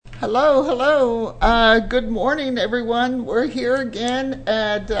Hello, hello. Good morning, everyone. We're here again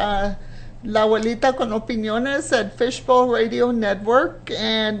at La Abuelita con Opiniones at Fishbowl Radio Network,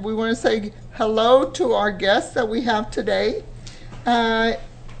 and we want to say hello to our guests that we have today.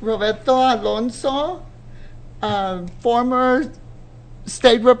 Roberto Alonso, former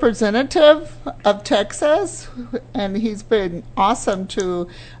state representative of Texas, and he's been awesome to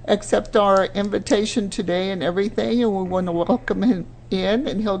accept our invitation today and everything, and we want to welcome him in,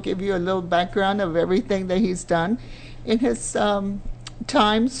 and he'll give you a little background of everything that he's done in his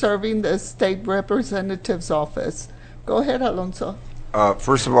time serving the state representative's office. Go ahead, Alonso.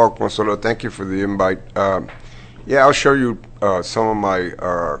 First of all, Consuelo, thank you for the invite. I'll show you some of my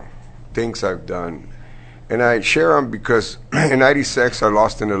things I've done. And I share them because in '96 I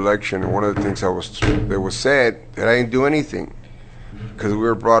lost an election, and one of the things that was said that I didn't do anything, because we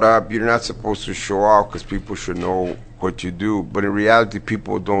were brought up you're not supposed to show off because people should know what you do, but in reality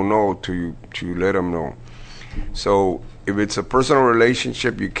people don't know till you let them know. So if it's a personal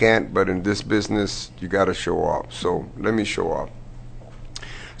relationship you can't, but in this business you got to show off. So let me show off.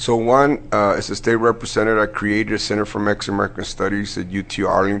 So one, as a state representative, I created a Center for Mexican American Studies at UT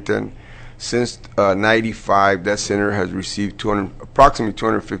Arlington. Since '95, that center has received approximately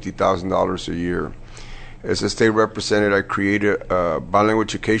 $250,000 a year. As a state representative, I created a bilingual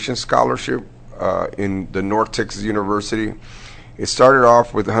education scholarship in the North Texas University. It started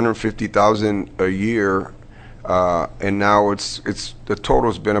off with $150,000 a year, and now it's the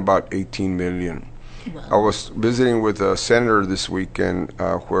total's been about $18 million. Wow. I was visiting with a senator this weekend,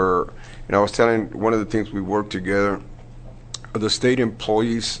 where, and I was telling one of the things we worked together. The state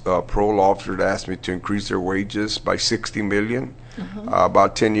employees parole officer asked me to increase their wages by $60 million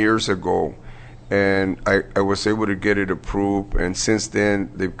about 10 years ago, and I was able to get it approved, and since then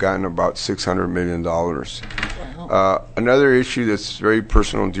they've gotten about $600 million. Wow. Another issue that's very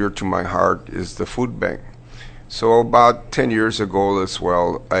personal and dear to my heart is the food bank. So about 10 years ago as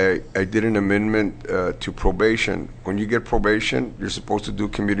well, I did an amendment to probation. When you get probation, you're supposed to do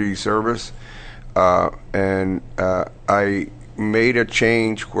community service, and I made a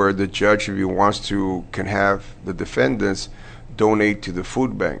change where the judge, if he wants to, can have the defendants donate to the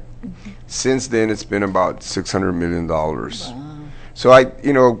food bank. Mm-hmm. Since then, it's been about $600 million. Wow. So I,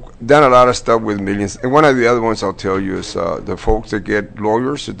 done a lot of stuff with millions. And one of the other ones I'll tell you is the folks that get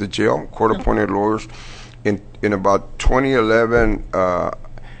lawyers at the jail, court-appointed lawyers. In about 2011, I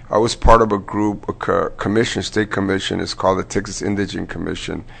was part of a group, a commission, state commission. It's called the Texas Indigent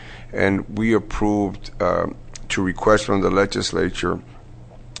Commission, and we approved to request from the legislature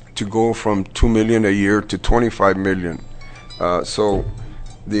to go from $2 million a year to $25 million.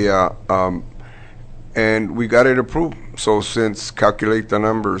 And we got it approved. So since calculate the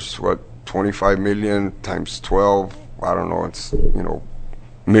numbers, 25 million times 12, I don't know, it's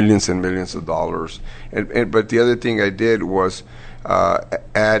millions and millions of dollars. But the other thing I did was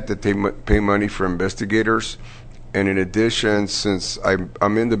add that they pay money for investigators. And in addition, since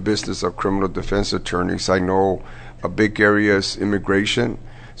I'm in the business of criminal defense attorneys, I know a big area is immigration.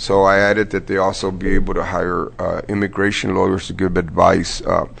 So I added that they also be able to hire immigration lawyers to give advice.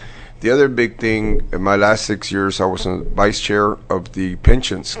 The other big thing, in my last 6 years, I was vice chair of the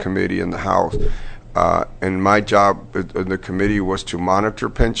pensions committee in the House. And my job in the committee was to monitor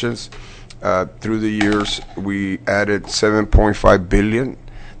pensions. Through the years, we added $7.5 billion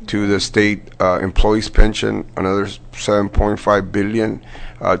to the state employees' pension, another $7.5 billion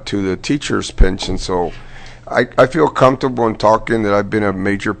to the teachers' pension. So I feel comfortable in talking that I've been a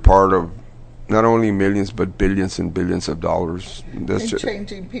major part of not only millions but billions and billions of dollars. That's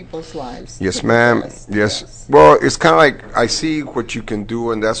changing people's lives. Yes, ma'am. Yes. Well, it's kind of like I see what you can do,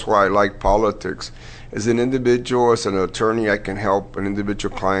 and that's why I like politics. As an individual, as an attorney, I can help an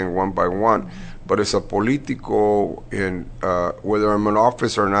individual client one by one. Mm-hmm. But as a politico, in whether I'm in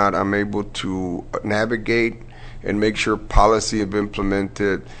office or not, I'm able to navigate and make sure policy is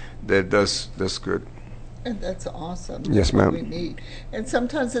implemented that's good. And that's awesome. Yes, that's ma'am. What we need. And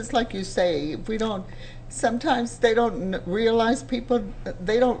sometimes it's like you say, if we don't, sometimes they don't realize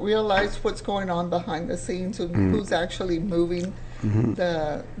they don't realize what's going on behind the scenes and who's actually moving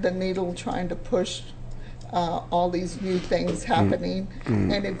the needle, trying to push all these new things happening.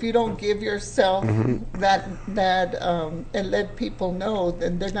 And if you don't give yourself that and let people know,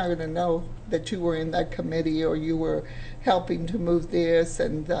 then they're not going to know that you were in that committee or you were helping to move this,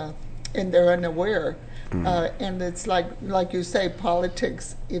 and they're unaware. And it's like you say,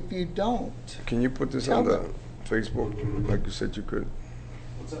 politics. If you don't, can you put this on the Facebook, like you said you could?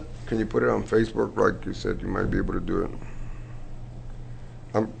 What's that? Can you put it on Facebook, like you said you might be able to do it?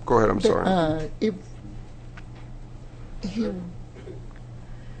 Go ahead. I'm sorry.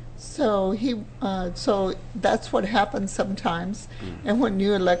 So that's what happens sometimes. And when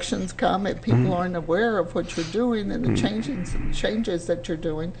new elections come and people aren't aware of what you're doing and the changes that you're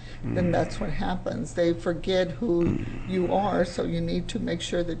doing, then that's what happens. They forget who you are, so you need to make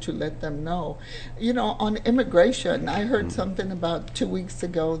sure that you let them know. On immigration, I heard something about 2 weeks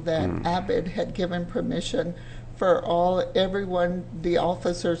ago that Abbott had given permission for everyone, the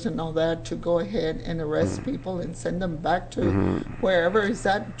officers and all that, to go ahead and arrest people and send them back to wherever. Is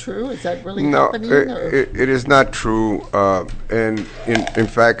that true? Is that really happening? No, it is not true. And in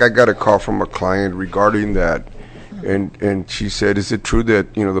fact, I got a call from a client regarding that, and she said, "Is it true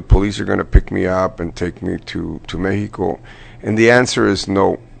that the police are going to pick me up and take me to Mexico?" And the answer is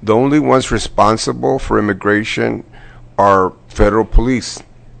no. The only ones responsible for immigration are federal police,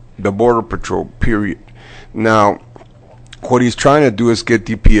 the Border Patrol, period. Now, what he's trying to do is get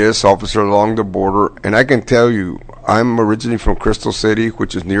DPS officers along the border, and I can tell you, I'm originally from Crystal City,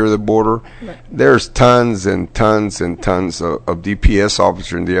 which is near the border. Right. There's tons and tons and tons of DPS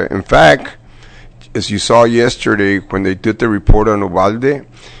officers in there. In fact, as you saw yesterday when they did the report on Uvalde,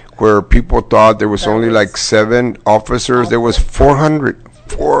 where people thought there was only like 7 officers, there was 400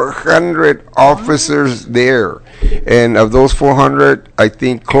 officers there. And of those 400, I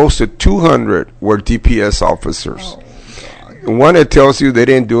think close to 200 were DPS officers. One, it tells you they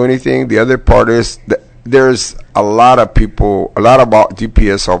didn't do anything. The other part is that there's a lot of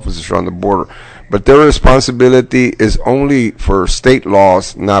DPS officers on the border. But their responsibility is only for state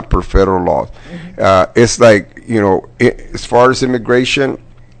laws, not for federal laws. It's like, as far as immigration,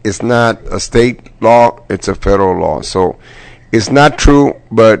 it's not a state law, it's a federal law. So it's not true,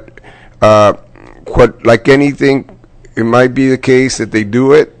 but like anything, it might be the case that they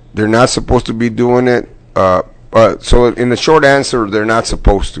do it. They're not supposed to be doing it. So in the short answer, they're not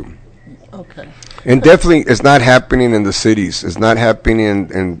supposed to. Okay. And definitely, it's not happening in the cities. It's not happening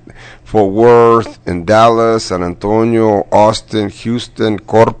in Fort Worth, in Dallas, San Antonio, Austin, Houston,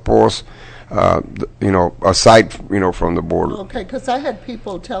 Corpus, aside, from the border. Okay, because I had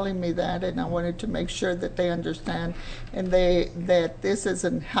people telling me that, and I wanted to make sure that they understand, and that this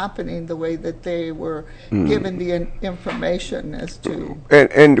isn't happening the way that they were given the information as to.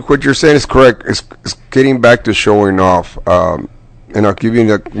 And what you're saying is correct. It's getting back to showing off. And I'll give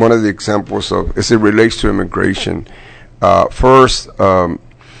you one of the examples as it relates to immigration. First,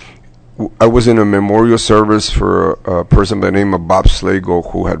 I was in a memorial service for a person by the name of Bob Slagle,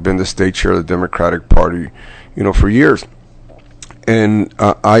 who had been the state chair of the Democratic Party, for years. And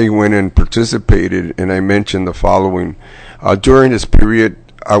I went and participated, and I mentioned the following. During this period,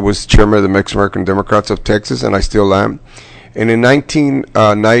 I was chairman of the Mexican Democrats of Texas, and I still am. And in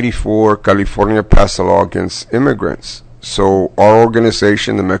 1994, California passed a law against immigrants. So our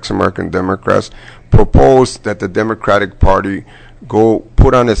organization, the Mexican Democrats, proposed that the Democratic Party go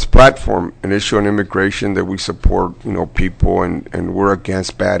put on its platform an issue on immigration that we support, people and we're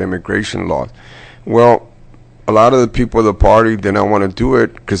against bad immigration laws. Well, a lot of the people of the party did not want to do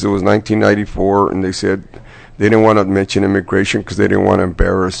it because it was 1994, and they said they didn't want to mention immigration because they didn't want to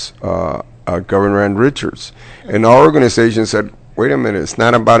embarrass Governor Ann Richards. And our organization said, wait a minute, it's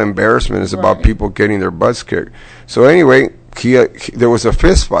not about embarrassment, it's about people getting their butts kicked. So anyway, there was a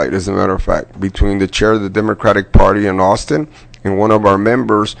fist fight, as a matter of fact, between the chair of the Democratic Party in Austin and one of our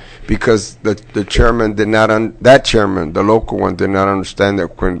members, because the chairman did not, the local one, did not understand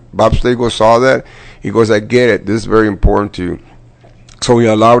that. When Bob Slagle saw that, he goes, I get it, this is very important to you. So he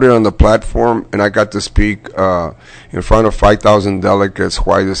allowed it on the platform, and I got to speak in front of 5,000 delegates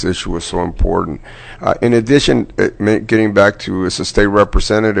why this issue was so important. In addition, getting back to as a state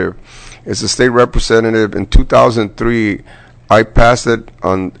representative, in 2003, I passed it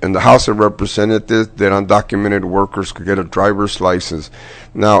in the House of Representatives that undocumented workers could get a driver's license.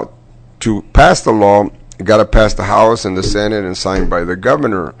 Now, to pass the law, you got to pass the House and the Senate and signed by the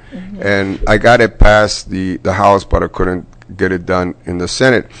governor. And I got it past the House, but I couldn't get it done in the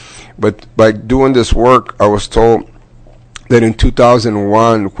Senate. But by doing this work, I was told that in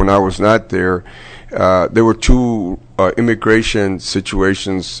 2001, when I was not there were 2 immigration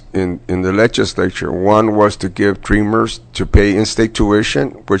situations in the legislature. One was to give Dreamers to pay in-state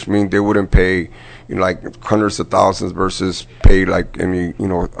tuition, which means they wouldn't pay like hundreds of thousands versus pay like any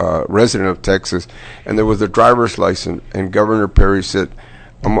resident of Texas. And there was the driver's license, and Governor Perry said,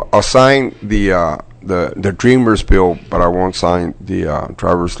 I'll sign the Dreamers bill, but I won't sign the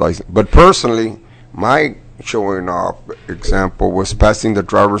driver's license. But personally, my showing off example was passing the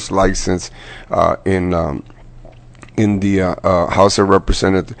driver's license in the House of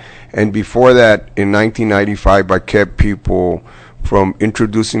Representatives. And before that, in 1995, I kept people from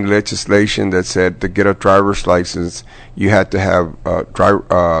introducing legislation that said to get a driver's license, you had to have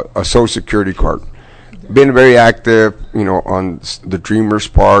a social security card. Been very active, on the Dreamers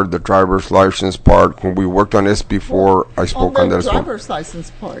part, the driver's license part. When we worked on this before, I spoke on that as well. On the driver's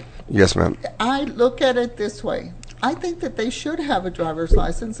license part. Yes, ma'am. I look at it this way. I think that they should have a driver's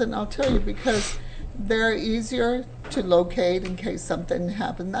license, and I'll tell you, because they're easier to locate in case something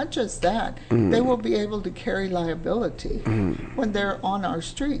happens. Not just that, they will be able to carry liability when they're on our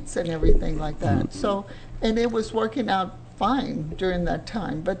streets and everything like that. So, and it was working out fine during that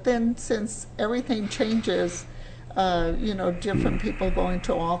time. But then since everything changes, different people going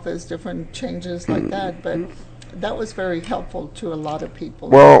to office, different changes like that, but that was very helpful to a lot of people.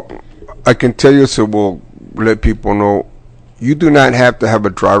 Well, I can tell you, so we'll let people know, you do not have to have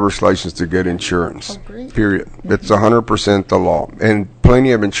a driver's license to get insurance. Oh, great. Period. It's 100% the law. And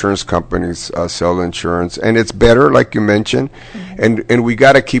plenty of insurance companies sell insurance. And it's better, like you mentioned. And we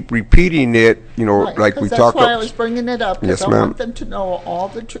got to keep repeating it, Right, like we that's talked why I was bringing it up, because Yes, I ma'am. want them to know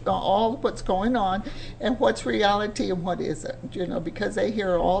all what's going on and what's reality and what isn't, because they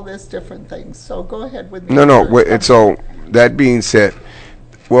hear all this different things. So go ahead with me. No. So that being said,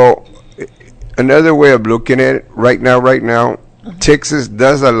 well, another way of looking at it, right now, Texas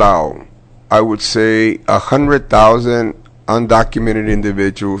does allow, I would say, 100,000 undocumented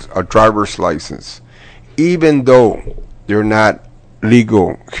individuals a driver's license, even though they're not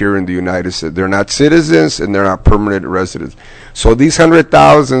legal here in the United States. They're not citizens and they're not permanent residents. So these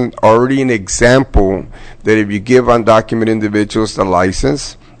 100,000 are already an example that if you give undocumented individuals the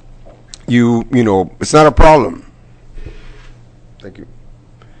license, it's not a problem. Thank you.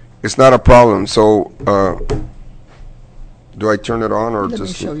 It's not a problem. So, do I turn it on or Let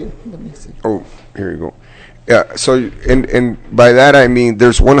just? me show you. Let me see. Oh, here you go. Yeah. So, and by that I mean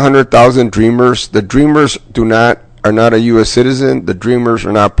there's 100,000 Dreamers. The Dreamers are not a U.S. citizen. The Dreamers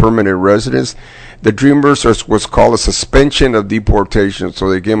are not permanent residents. The Dreamers are what's called a suspension of deportation. So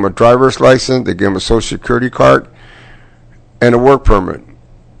they gave them a driver's license, they gave them a social security card, and a work permit.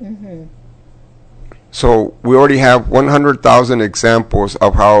 So we already have 100,000 examples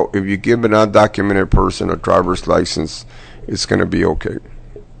of how if you give an undocumented person a driver's license, it's going to be okay.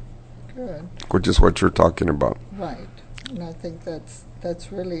 Good. Which is what you're talking about. Right. And I think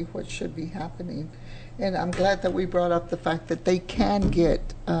that's really what should be happening. And I'm glad that we brought up the fact that they can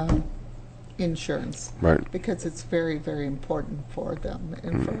get insurance. Right. Because it's very, very important for them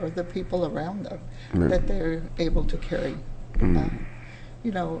and for the people around them that they're able to carry.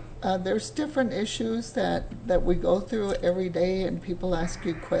 There's different issues that we go through every day, and people ask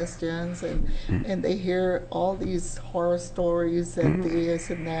you questions, and they hear all these horror stories and this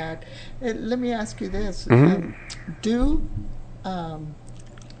and that. And let me ask you this. Do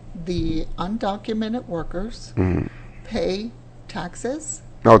the undocumented workers pay taxes?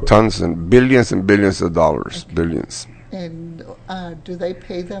 No, tons and billions of dollars. Okay. Billions. And do they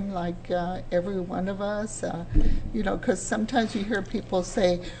pay them like every one of us? Because sometimes you hear people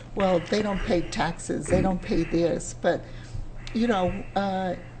say, well, they don't pay taxes, they don't pay this. But,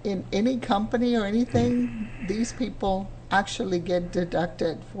 in any company or anything, these people actually get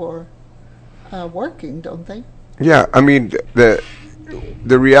deducted for working, don't they? Yeah, I mean,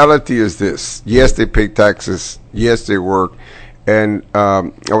 the reality is this. Yes, they pay taxes. Yes, they work. And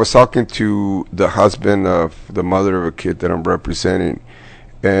I was talking to the husband of the mother of a kid that I'm representing,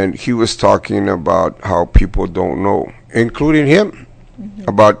 and he was talking about how people don't know, including him,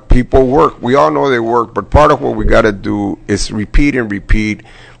 about people work. We all know they work, but part of what we got to do is repeat and repeat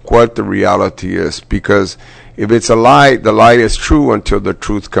what the reality is, because if it's a lie, the lie is true until the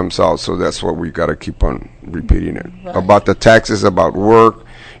truth comes out. So that's what we got to keep on repeating it. Right. About the taxes, about work.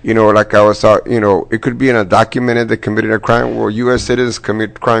 Like I was talking, it could be an undocumented that committed a crime. Well, U.S. citizens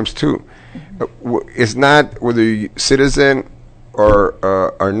commit crimes too. It's not whether you're citizen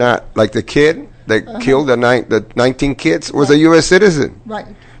or not. Like the kid that killed the 19 kids was a U.S. citizen. Right.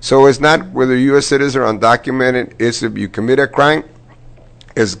 So it's not whether you're U.S. citizen or undocumented. It's if you commit a crime,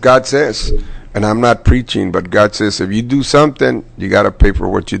 as God says. And I'm not preaching, but God says if you do something, you got to pay for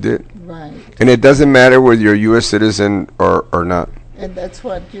what you did. Right. And it doesn't matter whether you're a U.S. citizen or not. And that's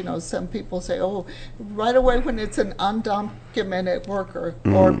what, some people say, oh, right away when it's an undocumented worker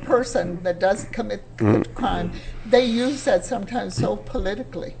or person that does commit crime, they use that sometimes so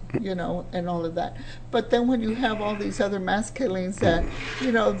politically, and all of that. But then when you have all these other mass killings that,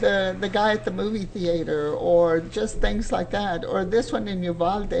 the guy at the movie theater or just things like that, or this one in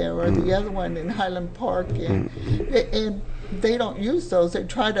Uvalde or the other one in Highland Park, and they don't use those. They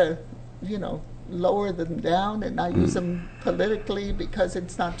try to, lower them down and not use them politically because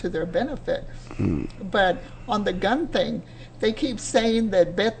it's not to their benefit. But on the gun thing, they keep saying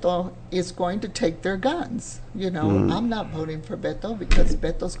that Beto is going to take their guns. I'm not voting for Beto because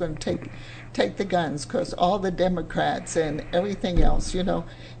Beto's going to take the guns because all the Democrats and everything else,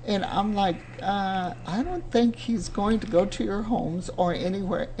 And I'm like, I don't think he's going to go to your homes or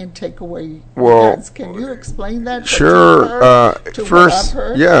anywhere and take away your guns. Can you explain that? Sure.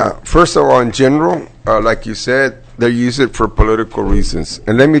 First of all, in general, like you said, they use it for political reasons.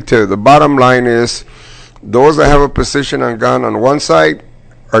 And let me tell you, the bottom line is, those that have a position on gun on one side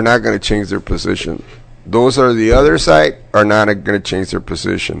are not going to change their position. Those on the other side are not going to change their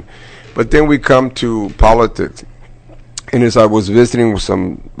position. But then we come to politics. And as I was visiting with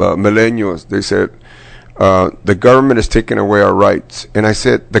some millennials, they said, the government is taking away our rights. And I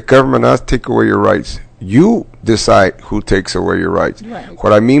said, the government does take away your rights. You decide who takes away your rights. Right.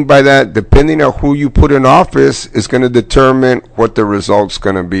 What I mean by that, depending on who you put in office, is going to determine what the result's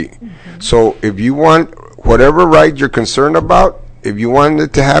going to be. Mm-hmm. So if you want whatever right you're concerned about, if you want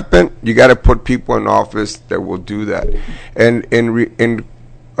it to happen, you got to put people in office that will do that. And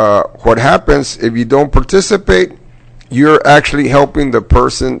what happens if you don't participate, you're actually helping the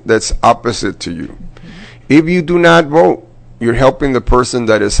person that's opposite to you. Mm-hmm. If you do not vote, you're helping the person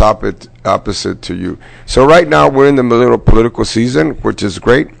that is opposite to you. So right now we're in the middle of political season, which is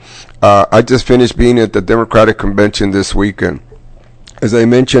great. I just finished being at the Democratic Convention this weekend. As I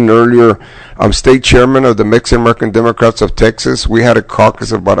mentioned earlier, I'm state chairman of the Mexican American Democrats of Texas. We had a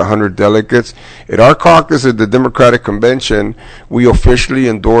caucus of about 100 delegates. At our caucus at the Democratic Convention, we officially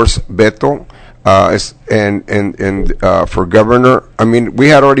endorsed Beto for governor. I mean, we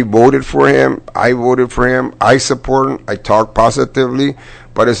had already voted for him. I voted for him. I support him. I talk positively.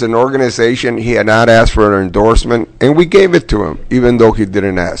 But as an organization, he had not asked for an endorsement, and we gave it to him, even though he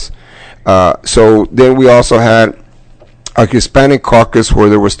didn't ask. So then we also had a Hispanic caucus where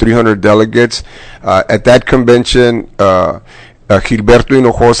there was 300 delegates. At that convention, Gilberto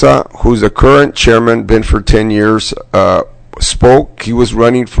Hinojosa, who's the current chairman, been for 10 years, spoke. He was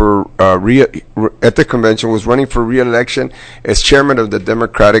running for at the convention, was running for re-election as chairman of the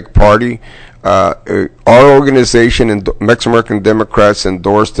Democratic Party. Our organization and Mexican American Democrats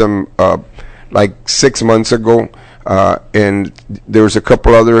endorsed him like 6 months ago, and there was a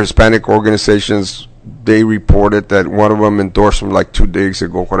couple other Hispanic organizations. They reported that one of them endorsed him like 2 days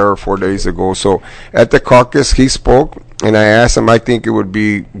ago, 4 days ago. So at the caucus, he spoke, and I asked him, I think it would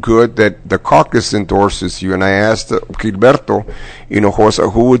be good that the caucus endorses you. And I asked Gilberto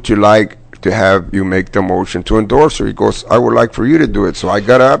Hinojosa, who would you like to have you make the motion to endorse her? He goes, I would like for you to do it. So I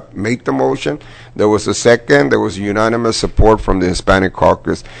got up, made the motion. There was a second. There was unanimous support from the Hispanic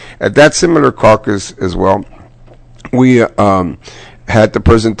caucus. At that similar caucus as well, we had the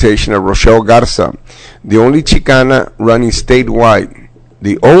presentation of Rochelle Garza, the only Chicana running statewide,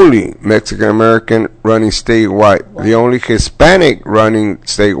 the only Mexican-American running statewide, the only Hispanic running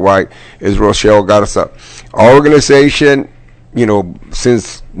statewide is Rochelle Garza. Our organization,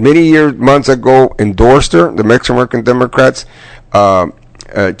 since many months ago, endorsed her, the Mexican-American Democrats.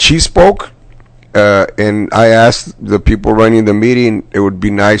 She spoke, and I asked the people running the meeting, it would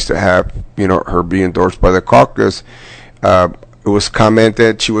be nice to have, her be endorsed by the caucus. It was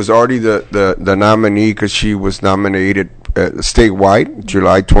commented she was already the nominee because she was nominated statewide,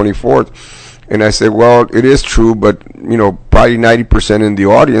 July 24th. And I said, well, it is true, but, probably 90% in the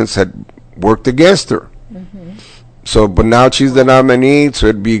audience had worked against her. Mm-hmm. So, but now she's the nominee, so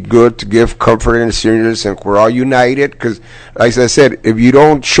it'd be good to give comfort and assurance, and we're all united. Because, like I said, if you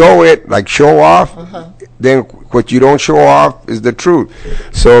don't show it, like show off, then what you don't show off is the truth.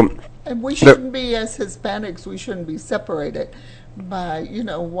 So, and we shouldn't be, as Hispanics, we shouldn't be separated by,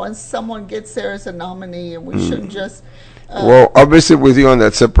 once someone gets there as a nominee, and we shouldn't just... well, I'll visit with you on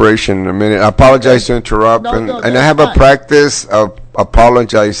that separation in a minute. I apologize to interrupt, and I have a practice of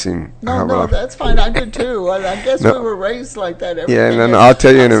apologizing. No, that's fine. I do too. I guess we were raised like that. I'll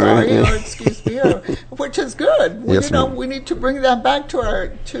tell you in a minute. Or excuse me, which is good. Yes, we need to bring that back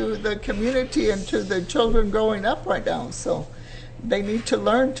to the community and to the children growing up right now. So they need to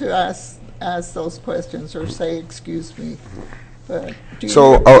learn to ask those questions or say, excuse me. But do you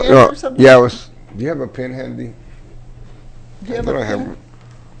have a pen or something? Yeah, do you have a pen handy? Do you have a pen?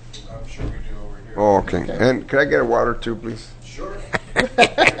 I'm sure we do over here. Oh, okay. And can I get a water too, please? Sure.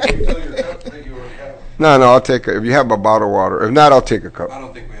 No, I'll take it. If you have a bottle of water. If not, I'll take a cup. I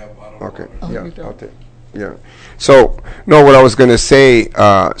don't think we have bottle Okay, water. I'll take. Yeah. So, no, what I was going to say,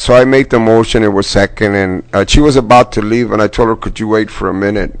 so I made the motion, it was second, and she was about to leave, and I told her, could you wait for a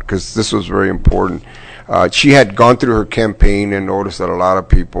minute, because this was very important. She had gone through her campaign and noticed that a lot of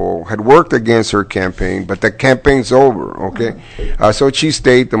people had worked against her campaign, but the campaign's over, okay? So she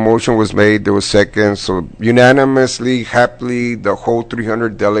stayed, the motion was made, there was seconds, so unanimously, happily, the whole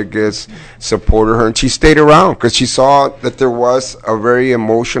 300 delegates supported her, and she stayed around because she saw that there was a very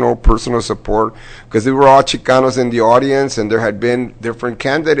emotional, personal support, because they were all Chicanos in the audience, and there had been different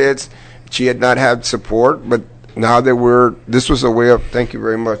candidates. She had not had support, but now this was a way of, thank you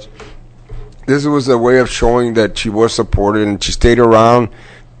very much. This was a way of showing that she was supported, and she stayed around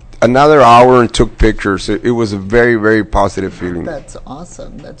another hour and took pictures. It was a very, very positive feeling. That's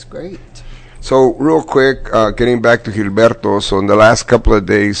awesome. That's great. So real quick, getting back to Gilberto, so in the last couple of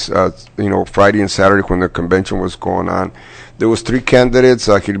days, Friday and Saturday when the convention was going on, there was 3 candidates,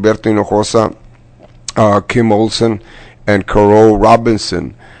 Gilberto Hinojosa, Kim Olsen, and Carol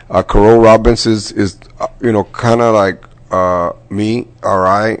Robinson. Carol Robinson is kind of like me,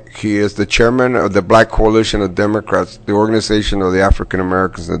 R.I. He is the chairman of the Black Coalition of Democrats, the organization of the African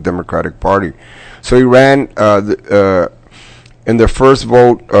Americans in the Democratic Party. So he ran in the first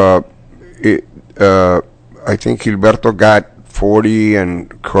vote. I think Gilberto got 40, and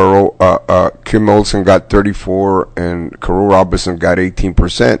Kim Olsen got 34, and Carol Robinson got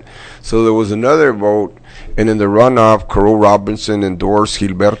 18%. So there was another vote. And in the runoff, Carol Robinson endorsed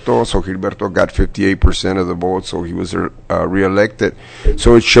Gilberto, so Gilberto got 58% of the vote, so he was reelected.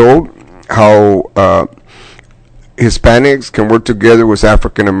 So it showed how Hispanics can work together with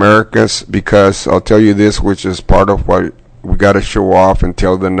African Americans, because I'll tell you this, which is part of what we got to show off and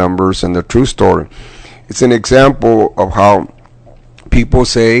tell the numbers and the true story. It's an example of how people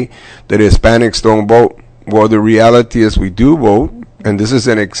say that Hispanics don't vote. Well, the reality is we do vote, and this is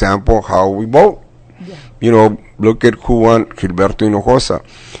an example how we vote. Look at who won, Gilberto Hinojosa.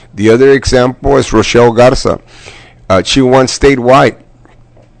 The other example is Rochelle Garza. She won statewide.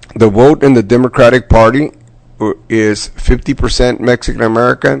 The vote in the Democratic Party is 50% Mexican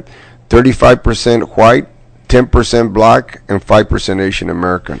American, 35% white, 10% black, and 5% Asian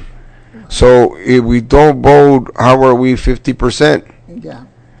American. So if we don't vote, how are we 50%? Yeah.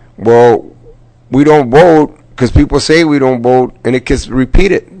 Well, we don't vote because people say we don't vote, and it gets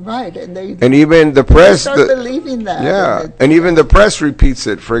repeated. Right, and even the press start believing that. Yeah, and even the press repeats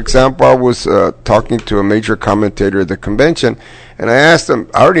it. For example, I was talking to a major commentator at the convention, and I asked him,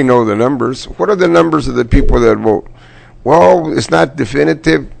 I already know the numbers. What are the numbers of the people that vote? Well, it's not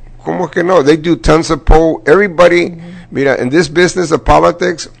definitive. ¿Cómo que no? They do tons of poll. Everybody, mira, in this business of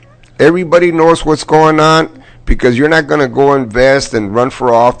politics, everybody knows what's going on, because you're not going to go invest and run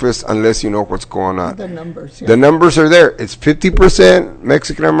for office unless you know what's going on. The numbers, yeah. The numbers are there. It's 50%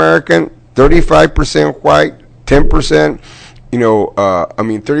 Mexican American, 35% white, 10%,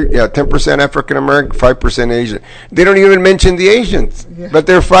 10% African American, 5% Asian. They don't even mention the Asians, but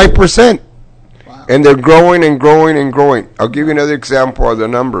they're 5%. Wow. And they're growing and growing and growing. I'll give you another example of the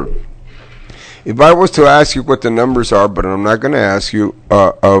number. If I was to ask you what the numbers are, but I'm not going to ask you,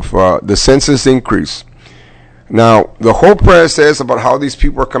 of the census increase. Now, the whole press says about how these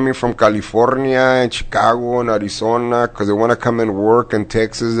people are coming from California and Chicago and Arizona because they want to come and work in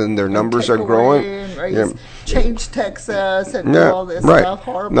Texas, and their numbers are growing. Change Texas and do all this stuff.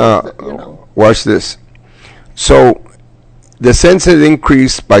 Horrible. Now, watch this. So, the census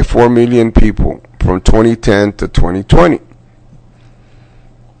increased by 4 million people from 2010 to 2020.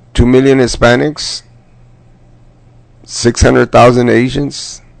 2 million Hispanics, 600,000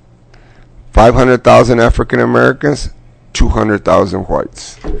 Asians, 500,000 African Americans, 200,000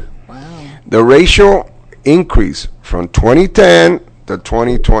 whites. Wow. The ratio increase from 2010 to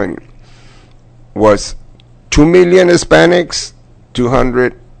 2020 was 2 million Hispanics,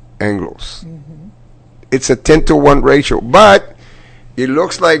 200 Anglos. Mm-hmm. It's a 10-to-1 ratio, but it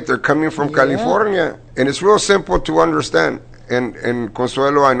looks like they're coming from California, and it's real simple to understand. And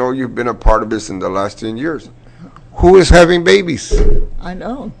Consuelo, I know you've been a part of this in the last 10 years. Who is having babies? I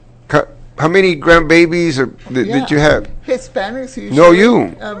know. How many grandbabies did you have? Hispanics usually. No,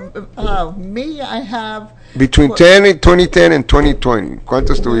 you. Me, I have. Between 2010 and 2020.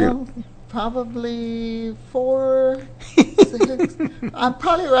 ¿Cuántos tuvieron? Probably 4, 6. I'm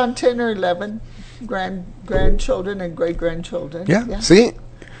probably around 10 or 11 grandchildren and great-grandchildren. Yeah. See?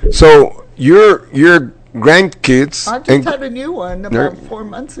 So your grandkids. I just had a new one about 4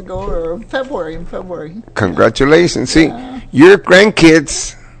 months ago, or in February. Congratulations. See, your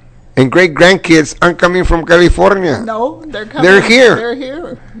grandkids and great-grandkids aren't coming from California. No, they're coming. They're here. They're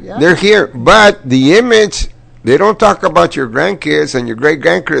here. Yeah. They're here. But the image, they don't talk about your grandkids and your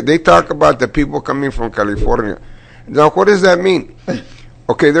great-grandkids. They talk about the people coming from California. Now, what does that mean?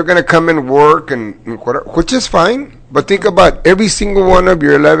 Okay, they're going to come and work and whatever, which is fine. But think about every single one of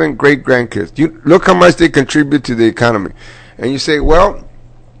your 11 great grandkids. You look how much they contribute to the economy, and you say, well,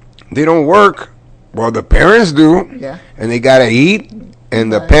 they don't work. Well, the parents do, Yeah. and they got to eat,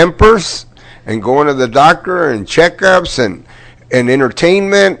 and the Right. Pampers, and going to the doctor, and checkups, and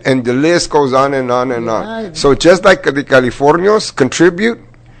entertainment, and the list goes on and on and on. Right. So just like the Californios contribute,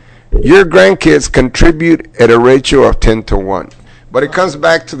 your grandkids contribute at a ratio of 10 to 1. But it comes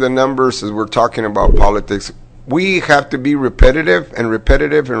back to the numbers as we're talking about politics. We have to be repetitive and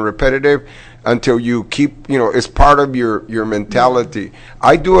repetitive and repetitive until you keep, it's part of your mentality.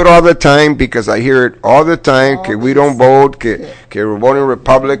 I do it all the time because I hear it all the time, que we don't vote, que we're voting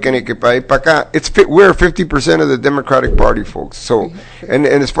Republican, y que pa ahí pa acá. We're 50% of the Democratic Party, folks. So, and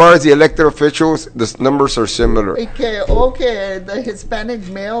as far as the elected officials, the numbers are similar. Okay, the Hispanic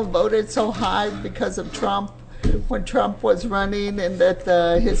male voted so high because of Trump, when Trump was running, and that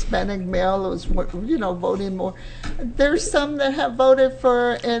the Hispanic male was, voting more. There's some that have voted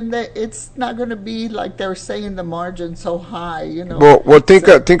for, and that it's not going to be like they're saying the margin so high, Well, think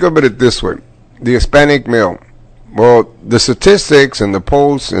of it this way: the Hispanic male. Well, the statistics and the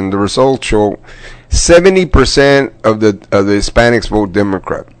polls and the results show 70% of the Hispanics vote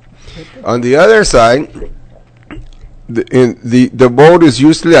Democrat. On the other side, the vote is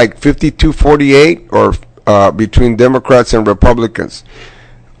usually like 52-48 or between Democrats and Republicans.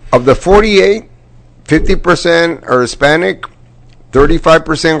 Of the 48, 50% are Hispanic,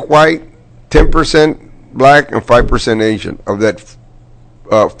 35% white, 10% black, and 5% Asian of that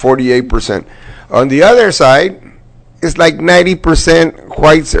 48%. On the other side, it's like 90%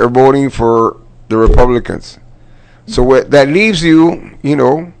 whites are voting for the Republicans. So that leaves you,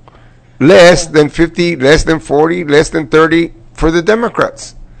 less than 50, less than 40, less than 30 for the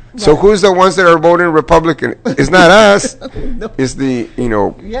Democrats. So who's the ones that are voting Republican? It's not us. No. It's the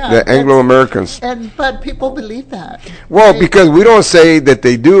Yeah, the Anglo Americans. But people believe that. Well, because we don't say that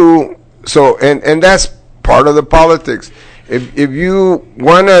they do. So and that's part of the politics. If you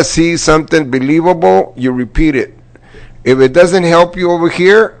want to see something believable, you repeat it. If it doesn't help you over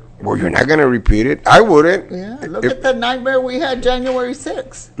here, well, you're not going to repeat it. I wouldn't. Yeah, look at the nightmare we had January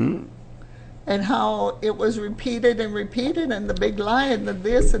 6th. And how it was repeated and repeated, and the big lie, and the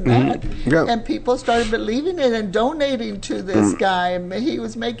this and that. Yeah. And people started believing it and donating to this guy. And he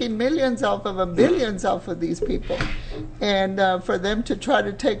was making millions off of them, billions off of these people. And for them to try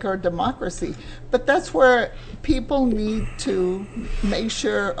to take our democracy. But that's where people need to make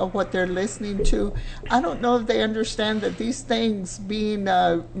sure of what they're listening to. I don't know if they understand that these things being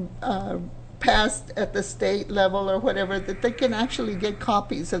passed at the state level or whatever, that they can actually get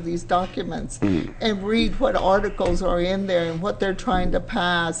copies of these documents and read what articles are in there and what they're trying to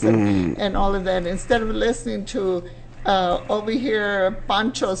pass and all of that, instead of listening to over here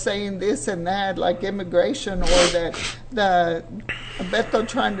Pancho saying this and that, like immigration, or that the Beto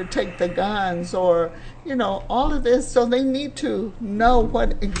trying to take the guns, or all of this. So they need to know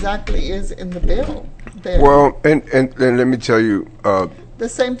what exactly is in the bill there. Well, and let me tell you, the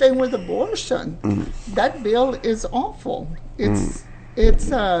same thing with abortion. That bill is awful. It's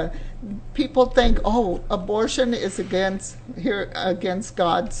people think, abortion is against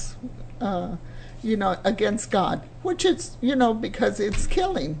God's, against God, which it's, because it's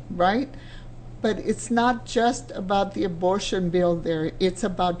killing, right? But it's not just about the abortion bill there. It's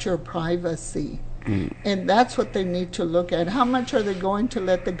about your privacy. And that's what they need to look at. How much are they going to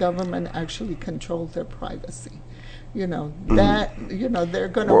let the government actually control their privacy? That, they're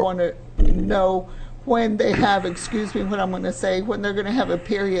going to want to know when they have, when they're going to have a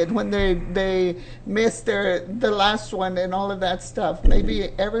period, when they miss the last one and all of that stuff.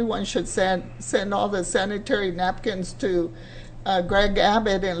 Maybe everyone should send all the sanitary napkins to Greg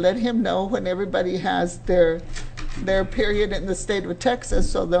Abbott and let him know when everybody has their period in the state of Texas,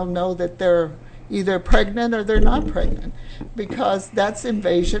 so they'll know that they're either pregnant or they're not pregnant, because that's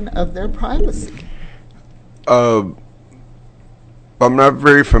invasion of their privacy. I'm not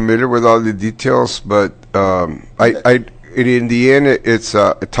very familiar with all the details, but in the end, it's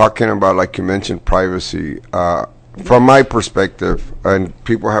talking about, like you mentioned, privacy. From my perspective, and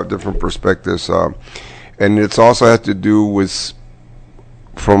people have different perspectives, and it's also has to do with,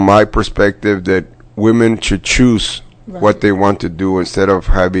 from my perspective, that women should choose what they want to do instead of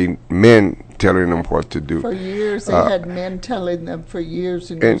having men telling them what to do. For years, they had men telling them for years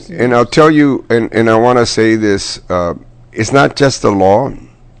and years. And I'll tell you, and I want to say this, it's not just the law,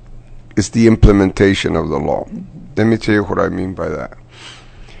 it's the implementation of the law. Let me tell you what I mean by that.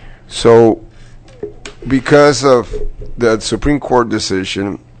 So, because of the Supreme Court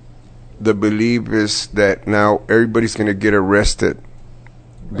decision, the belief is that now everybody's going to get arrested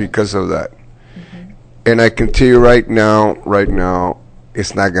because of that. And I can tell you right now,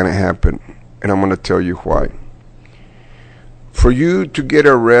 it's not going to happen. And I'm going to tell you why. For you to get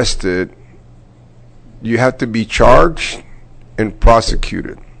arrested, you have to be charged and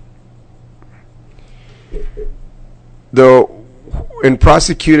prosecuted. Though, and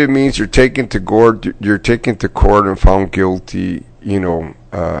prosecuted means you're taken to court, and found guilty,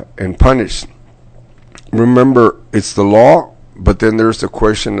 and punished. Remember, it's the law, but then there's the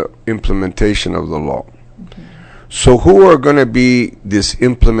question of implementation of the law. So who are going to be these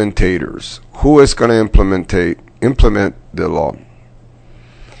implementators? Who is going to implement the law?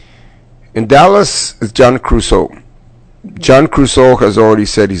 In Dallas, it's John Crusoe. John Crusoe has already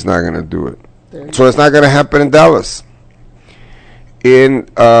said he's not going to do it. So it's not going to happen in Dallas. In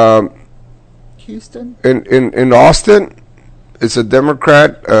Houston? In Austin, it's a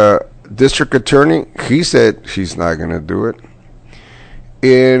Democrat district attorney. He said she's not going to do it.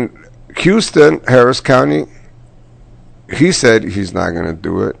 In Houston, Harris County, he said he's not going to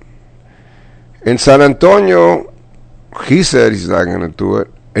do it. In San Antonio, he said he's not going to do it.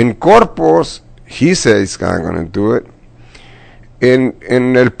 In Corpus, he said he's not going to do it.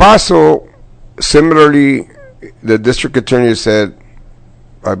 In El Paso, similarly, the district attorney said,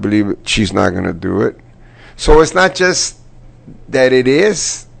 I believe she's not going to do it. So it's not just that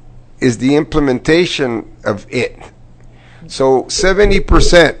it's the implementation of it. So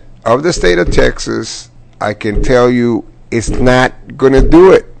 70% of the state of Texas, I can tell you, is not going to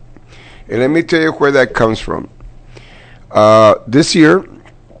do it. And let me tell you where that comes from. This year,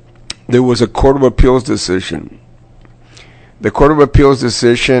 there was a Court of Appeals decision. The Court of Appeals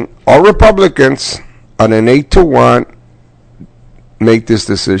decision, all Republicans on an 8-1 make this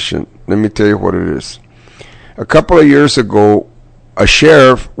decision. Let me tell you what it is. A couple of years ago, a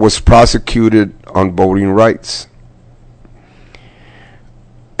sheriff was prosecuted on voting rights.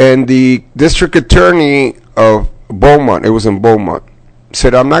 And the district attorney of Beaumont, it was in Beaumont,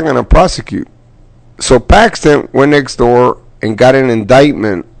 said, I'm not going to prosecute. So Paxton went next door and got an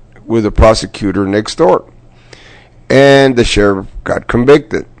indictment with the prosecutor next door. And the sheriff got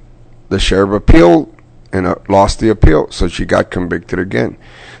convicted. The sheriff appealed and lost the appeal, so she got convicted again.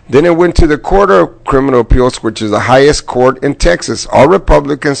 Then it went to the Court of Criminal Appeals, which is the highest court in Texas. All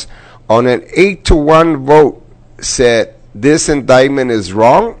Republicans, on an 8-1 vote, said this indictment is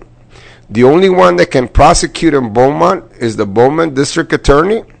wrong. The only one that can prosecute in Beaumont is the Beaumont district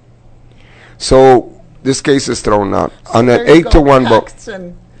attorney. So this case is thrown out on an 8-1 vote.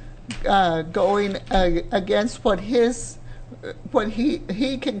 Paxton, going against what he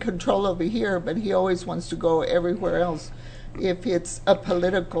can control over here, but he always wants to go everywhere else if it's a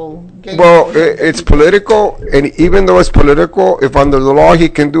political game. Well, it's political, and even though it's political, if under the law he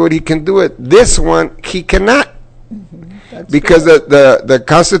can do it, he can do it. This one, he cannot. Because the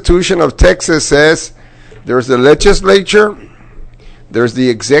Constitution of Texas says there's the legislature, there's the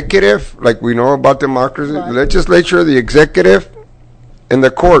executive, like we know about democracy, right. The legislature, the executive, and the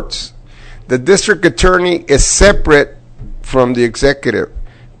courts. The district attorney is separate from the executive.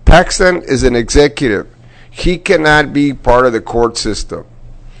 Paxton is an executive. He cannot be part of the court system.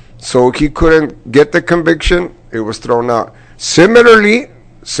 So he couldn't get the conviction. It was thrown out. Similarly,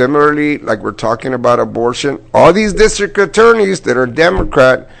 like we're talking about abortion, all these district attorneys that are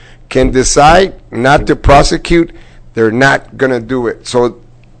Democrat can decide not to prosecute. They're not going to do it. So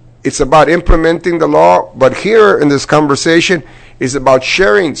it's about implementing the law, but here in this conversation is about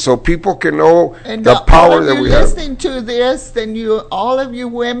sharing so people can know the power that we have. If you're listening to this, then all of you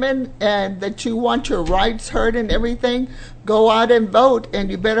women, and that you want your rights heard and everything, go out and vote,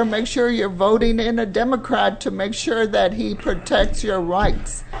 and you better make sure you're voting in a Democrat to make sure that he protects your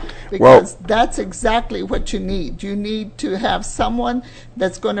rights, because that's exactly what you need. You need to have someone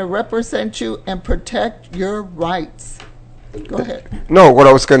that's going to represent you and protect your rights. Go ahead. No, what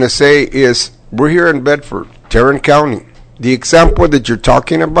I was going to say is we're here in Bedford, Tarrant County. The example that you're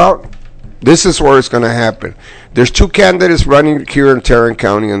talking about, this is where it's going to happen. There's two candidates running here in Tarrant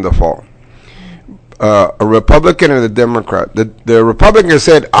County in the fall. A Republican and a Democrat. The Republican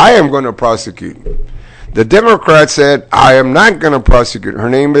said, I am going to prosecute. The Democrat said, I am not going to prosecute. Her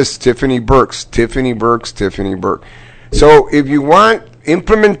name is Tiffany Burks. Tiffany Burks. So if you want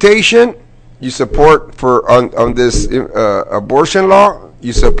implementation, you support on this abortion law,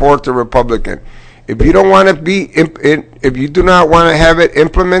 you support the Republican. If you don't want to if you do not want to have it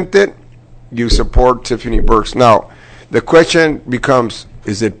implemented, you support Tiffany Burks. Now, the question becomes,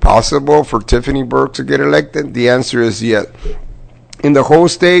 is it possible for Tiffany Burks to get elected? The answer is yes. In the whole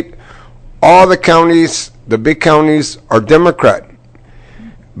state, all the counties, the big counties, are Democrat.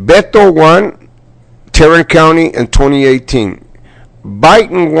 Beto won Tarrant County in 2018.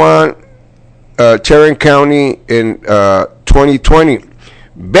 Biden won Tarrant County in 2020.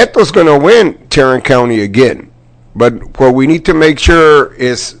 Beto's going to win Tarrant County again. But what we need to make sure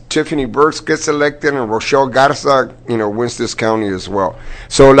is Tiffany Burks gets elected and Rochelle Garza, wins this county as well.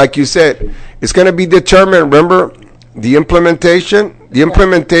 So, like you said, it's going to be determined. Remember, the implementation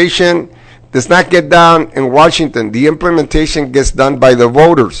does not get done in Washington. The implementation gets done by the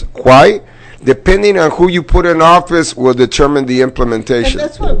voters. Why? Depending on who you put in office will determine the implementation. And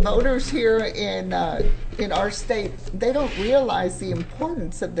that's what voters here in our state, they don't realize the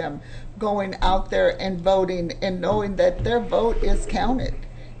importance of them going out there and voting and knowing that their vote is counted.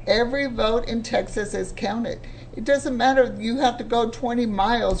 Every vote in Texas is counted. It doesn't matter, you have to go 20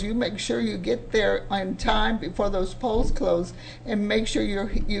 miles. You make sure you get there on time before those polls close and make sure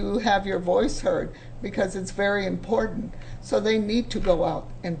you have your voice heard, because it's very important. So they need to go out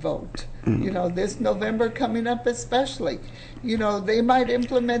and vote. This November coming up especially. They might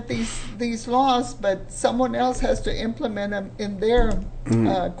implement these laws, but someone else has to implement them in their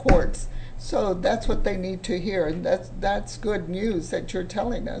courts. So that's what they need to hear, and that's good news that you're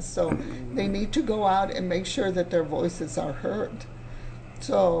telling us. So they need to go out and make sure that their voices are heard.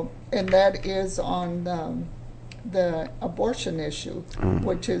 So, and that is on the abortion issue,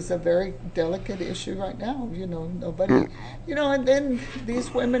 which is a very delicate issue right now. Nobody, and then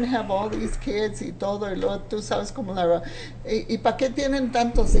these women have all these kids y todo, y luego tú sabes como ¿y para qué tienen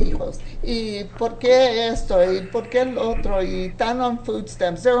tantos hijos? ¿Y por qué esto? ¿Y por qué el otro? Y están on food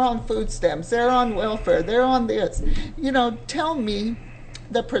stamps, they're on welfare, they're on this. Tell me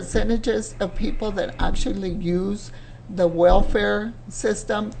the percentages of people that actually use the welfare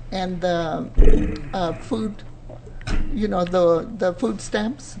system and the food, the food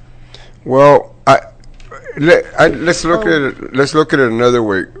stamps. Well, let's look at it another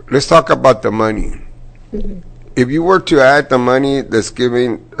way. Let's talk about the money. Mm-hmm. If you were to add the money that's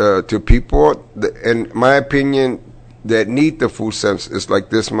given to people, in my opinion, that need the food stamps is like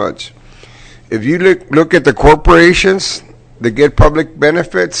this much. If you look at the corporations that get public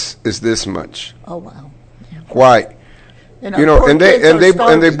benefits, is this much. Oh wow! Yeah. Why? And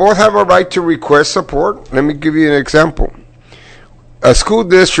they both have a right to request support. Let me give you an example. A school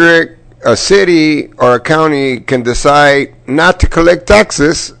district, a city, or a county can decide not to collect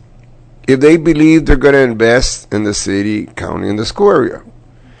taxes if they believe they're going to invest in the city, county, and the school area.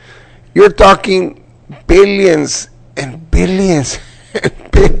 You're talking billions and billions.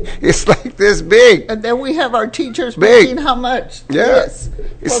 It's like this big. And then we have our teachers making how much? Yeah. Yes.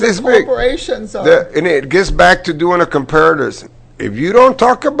 It's this big. Corporations and it gets back to doing a comparison. If you don't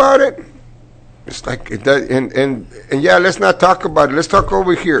talk about it, it's like it does. And yeah, let's not talk about it. Let's talk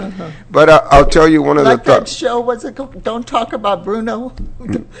over here. Uh-huh. But I'll tell you one of the that show, was it called? Don't Talk About Bruno?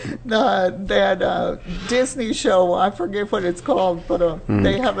 That Disney show, I forget what it's called, but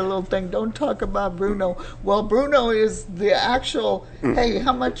they have a little thing, Don't Talk About Bruno. Well, Bruno is the actual, hey,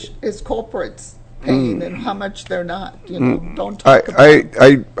 how much is corporates paying and how much they're not? Don't talk about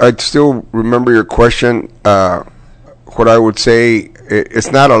it. I still remember your question. What I would say,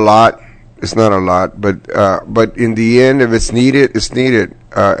 it's not a lot. It's not a lot, but in the end, if it's needed, it's needed.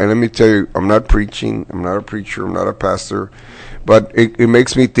 And let me tell you, I'm not preaching. I'm not a preacher. I'm not a pastor. But it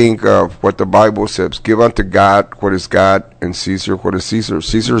makes me think of what the Bible says. Give unto God what is God, and Caesar what is Caesar.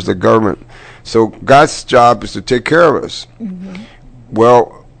 Caesar is the government. So God's job is to take care of us. Mm-hmm.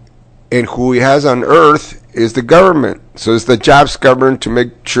 Well, and who he has on earth is the government. So it's the job's government to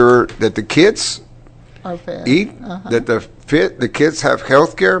make sure that the kids eat, that the kids have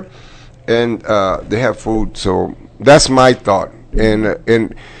health care, and they have food. So that's my thought. And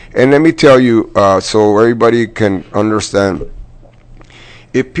let me tell you, so everybody can understand,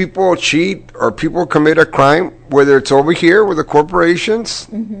 if people cheat or people commit a crime, whether it's over here with the corporations,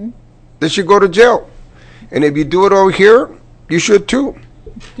 they should go to jail. And if you do it over here, you should too.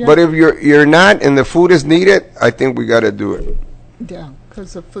 Yeah. But if you're not and the food is needed, I think we got to do it. Yeah,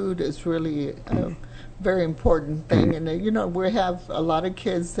 because the food is really very important thing. And we have a lot of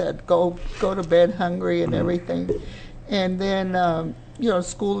kids that go to bed hungry and everything, and then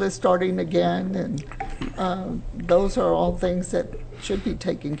school is starting again, and those are all things that should be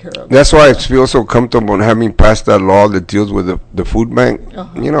taken care of. That's why I feel so comfortable in having passed that law that deals with the food bank.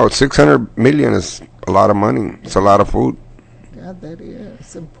 600 million is a lot of money. It's a lot of food. Yeah, that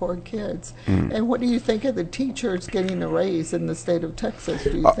is. And poor kids. And what do you think of the teachers getting a raise in the state of Texas,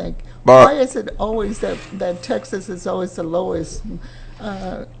 do you think? Why is it always that Texas is always the lowest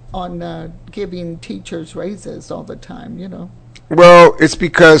on giving teachers raises all the time, Well, it's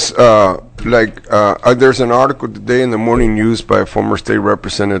because, there's an article today in the morning news by a former state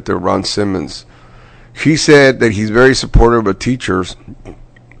representative, Ron Simmons, he said that he's very supportive of teachers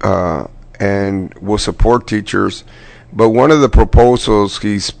and will support teachers. But one of the proposals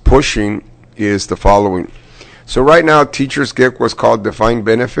he's pushing is the following. So right now, teachers get what's called defined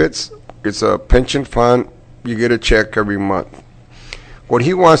benefits. It's a pension fund. You get a check every month. What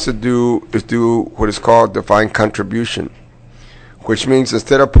he wants to do is do what is called defined contribution, which means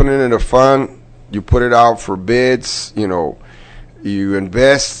instead of putting it in a fund, you put it out for bids, you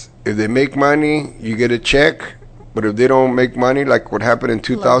invest. If they make money, you get a check. But if they don't make money, like what happened in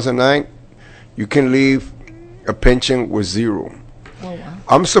 2009, you can leave a pension with zero. Oh, wow.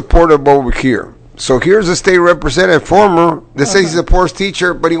 I'm supportive over here. So here's a state representative, former, that says he supports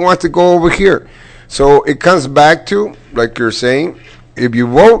teacher, but he wants to go over here. So it comes back to, like you're saying, if you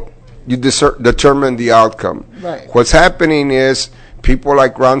vote, you determine the outcome. Right. What's happening is people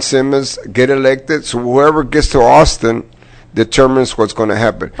like Ron Simmons get elected, so whoever gets to Austin determines what's going to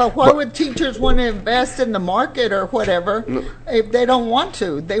happen. But why would teachers want to invest in the market or whatever if they don't want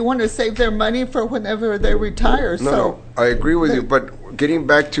to? They want to save their money for whenever they retire. No, I agree with you, but getting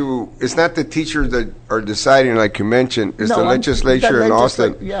back to, it's not the teachers that are deciding, like you mentioned, it's the legislature in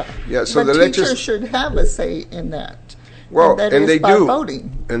Austin. Yeah, so but the teachers should have a say in that. Well, and they do.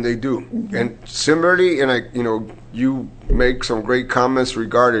 Voting. And they do. Mm-hmm. And similarly, and you make some great comments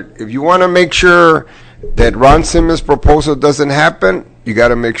regarding, if you want to make sure that Ron Simmons' proposal doesn't happen, you got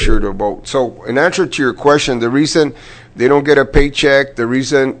to make sure to vote. So in answer to your question, the reason they don't get a paycheck, the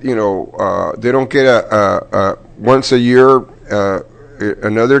reason, they don't get a once a year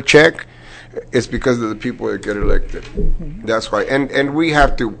another check, it's because of the people that get elected. Mm-hmm. That's why. And we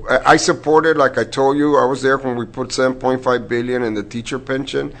have to, I supported, like I told you, I was there when we put $7.5 billion in the teacher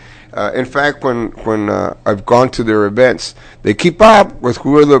pension. In fact, when I've gone to their events, they keep up with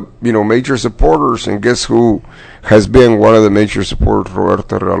who are the major supporters, and guess who has been one of the major supporters,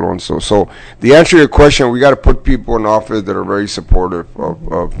 Roberto Alonso. So the answer to your question, we got to put people in office that are very supportive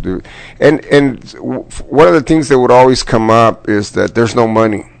of the. And one of the things that would always come up is that there's no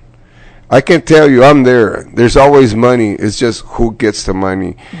money. I can tell you, I'm there. There's always money. It's just who gets the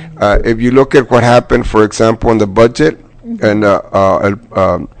money. Mm-hmm. If you look at what happened, for example, in the budget, and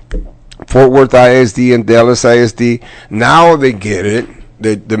Fort Worth ISD and Dallas ISD, now they get it.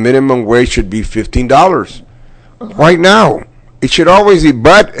 The minimum wage should be $15. Right now. It should always be,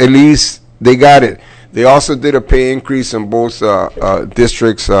 but at least they got it. They also did a pay increase in both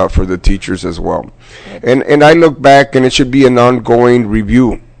districts for the teachers as well. And I look back, and it should be an ongoing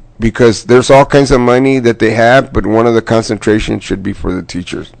review, because there's all kinds of money that they have, but one of the concentrations should be for the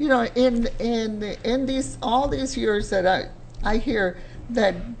teachers. In all these years that I hear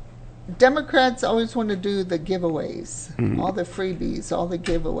that Democrats always want to do the giveaways, all the freebies, all the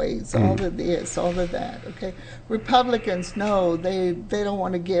giveaways, all of this, all of that. Okay, Republicans, no, they don't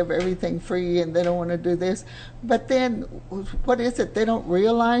want to give everything free, and they don't want to do this. But then, what is it? They don't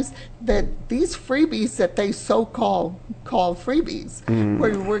realize that these freebies that they call freebies,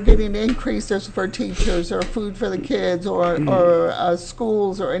 where we're getting increases for teachers or food for the kids or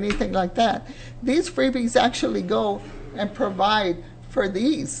schools or anything like that. These freebies actually go and provide for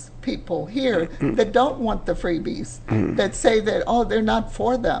these people here that don't want the freebies, that say that, they're not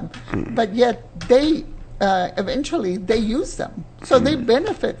for them, but yet they eventually they use them, so they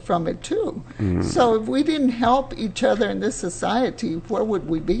benefit from it too. So if we didn't help each other in this society, where would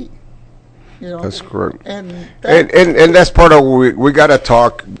we be? That's correct. And that's part of what we got to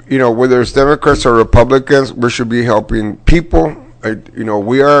talk. Whether it's Democrats or Republicans, we should be helping people.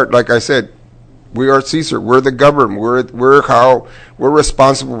 We are, like I said, we are Caesar. We're the government. We're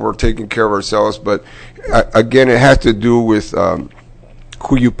responsible for taking care of ourselves. But again, it has to do with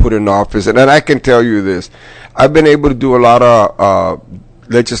who you put in office. And I can tell you this: I've been able to do a lot of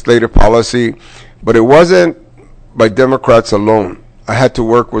legislative policy, but it wasn't by Democrats alone. I had to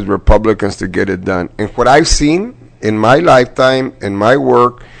work with Republicans to get it done. And what I've seen in my lifetime, in my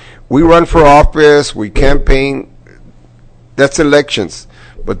work, we run for office, we campaign. That's elections.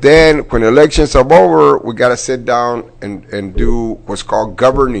 But then when elections are over, we got to sit down and do what's called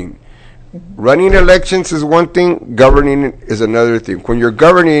governing. Running elections is one thing, governing is another thing. When you're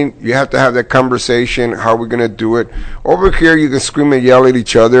governing, you have to have that conversation, how are we going to do it? Over here, you can scream and yell at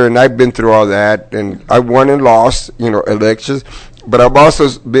each other, and I've been through all that, and I won and lost, elections. But I've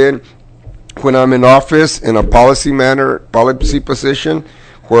also been, when I'm in office, in a policy position,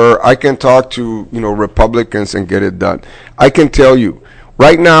 where I can talk to, Republicans and get it done. I can tell you,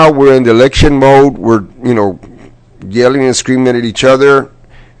 right now, we're in the election mode. We're, yelling and screaming at each other.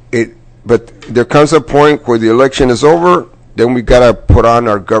 But there comes a point where the election is over, then we got to put on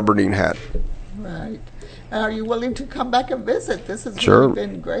our governing hat. Right. Are you willing to come back and visit? This has Sure. really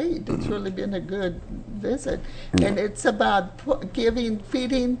been great. It's really been a good visit. And it's about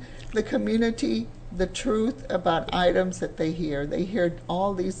feeding the community the truth about items that they hear. They hear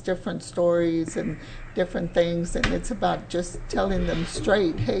all these different stories and different things, and it's about just telling them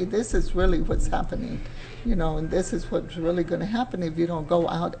straight, hey, this is really what's happening, and this is what's really going to happen if you don't go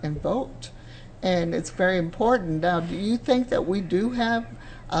out and vote. And it's very important. Now, do you think that we do have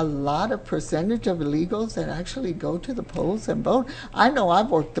a lot of percentage of illegals that actually go to the polls and vote? I know I've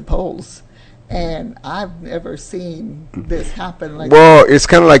worked the polls, and I've never seen this happen like Well, it's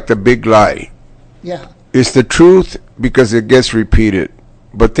kind of like the big lie. Yeah. It's the truth because it gets repeated.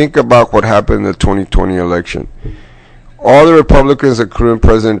 But think about what happened in the 2020 election. All the Republicans, including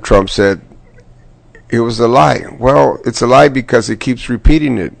President Trump, said it was a lie. Well, it's a lie because it keeps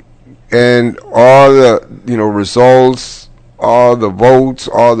repeating it. And all the results, all the votes,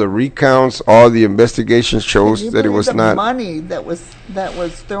 all the recounts, all the investigations shows that it was the not. Money that was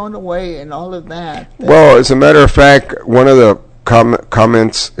thrown away and all of that. Well, as a matter of fact, one of the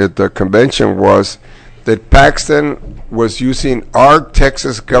comments at the convention was that Paxton was using our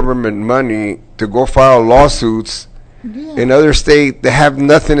Texas government money to go file lawsuits in other states that have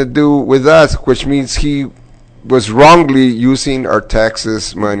nothing to do with us, which means he was wrongly using our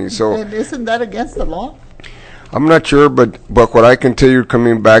taxes money. So, and isn't that against the law? I'm not sure, but what I can tell you,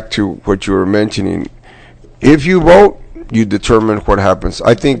 coming back to what you were mentioning, if you vote, you determine what happens.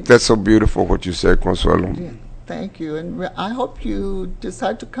 I think that's so beautiful what you said, Consuelo. Yeah. Thank you, and I hope you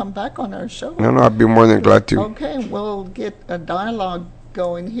decide to come back on our show. No, I'd be more than glad to. Okay, we'll get a dialogue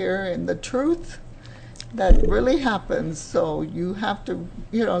going here, and the truth that really happens. So you have to,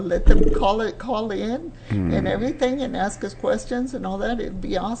 let them call in and everything, and ask us questions and all that. It'd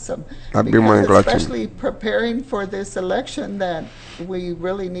be awesome. I'd be more than glad to. Especially preparing for this election, that we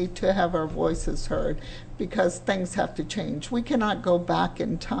really need to have our voices heard, because things have to change. We cannot go back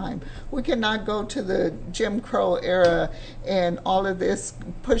in time. We cannot go to the Jim Crow era and all of this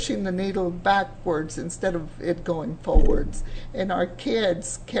pushing the needle backwards instead of it going forwards. And our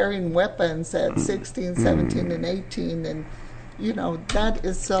kids carrying weapons at 16, 17, and 18, and that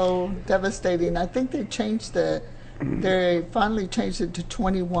is so devastating. I think they finally changed it to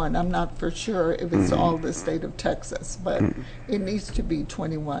 21. I'm not for sure if it's all the state of Texas, but it needs to be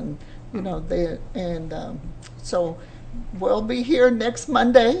 21. So we'll be here next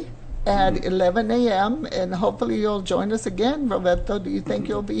Monday at 11 a.m. and hopefully you'll join us again. Roberto, do you think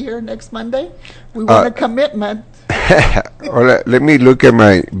you'll be here next Monday? We want a commitment. Let me look at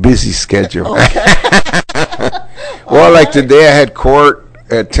my busy schedule. Okay. Well, like today I had court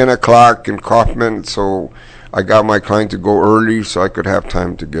at 10 o'clock in Kaufman, so I got my client to go early so I could have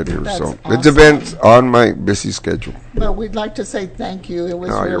time to get here. That's so awesome. It depends on my busy schedule. But we'd like to say thank you. It was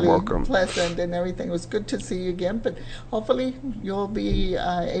You're really welcome. pleasant and everything. It was good to see you again, but hopefully you'll be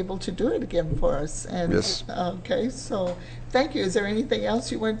able to do it again for us. And, Yes. Okay, so thank you. Is there anything else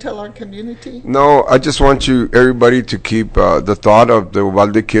you want to tell our community? No, I just want everybody to keep the thought of the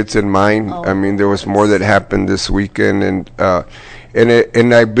Uvalde kids in mind. Oh, I mean, there was more that happened this weekend, and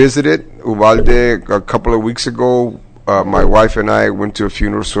I visited Uvalde a couple of weeks ago. My wife and I went to a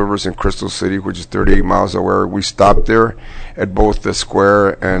funeral service in Crystal City, which is 38 miles away. We stopped there at both the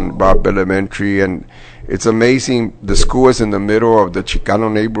square and Bob Elementary, and it's amazing. The school is in the middle of the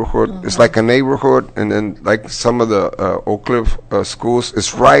Chicano neighborhood. It's like a neighborhood, and then like some of the Oak Cliff schools,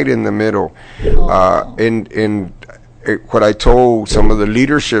 it's right in the middle. What I told some of the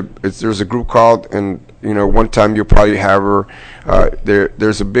leadership is there's a group called, and one time you'll probably have her.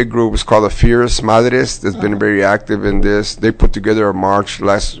 There's a big group. It's called the Fierce Madres. That's been very active in this. They put together a march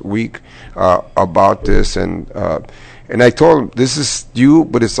last week about this, and I told them, this is you,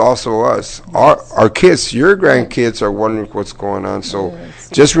 but it's also us. Our kids, your grandkids are wondering what's going on. So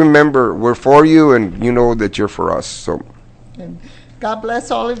just remember, we're for you, and you know that you're for us. So, and God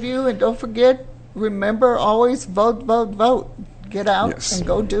bless all of you, and don't forget, remember, always vote, vote, vote. Get out and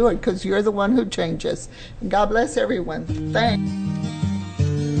go do it, because you're the one who changes. And God bless everyone. Thanks.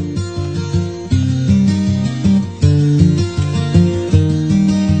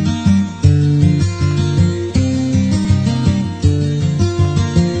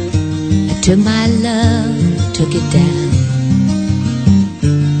 I took my love, took it down.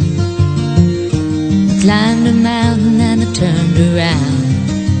 I climbed a mountain and I turned around,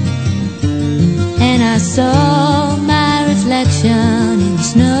 and I saw my reflection in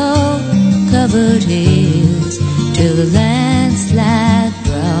snow-covered hills till the landslide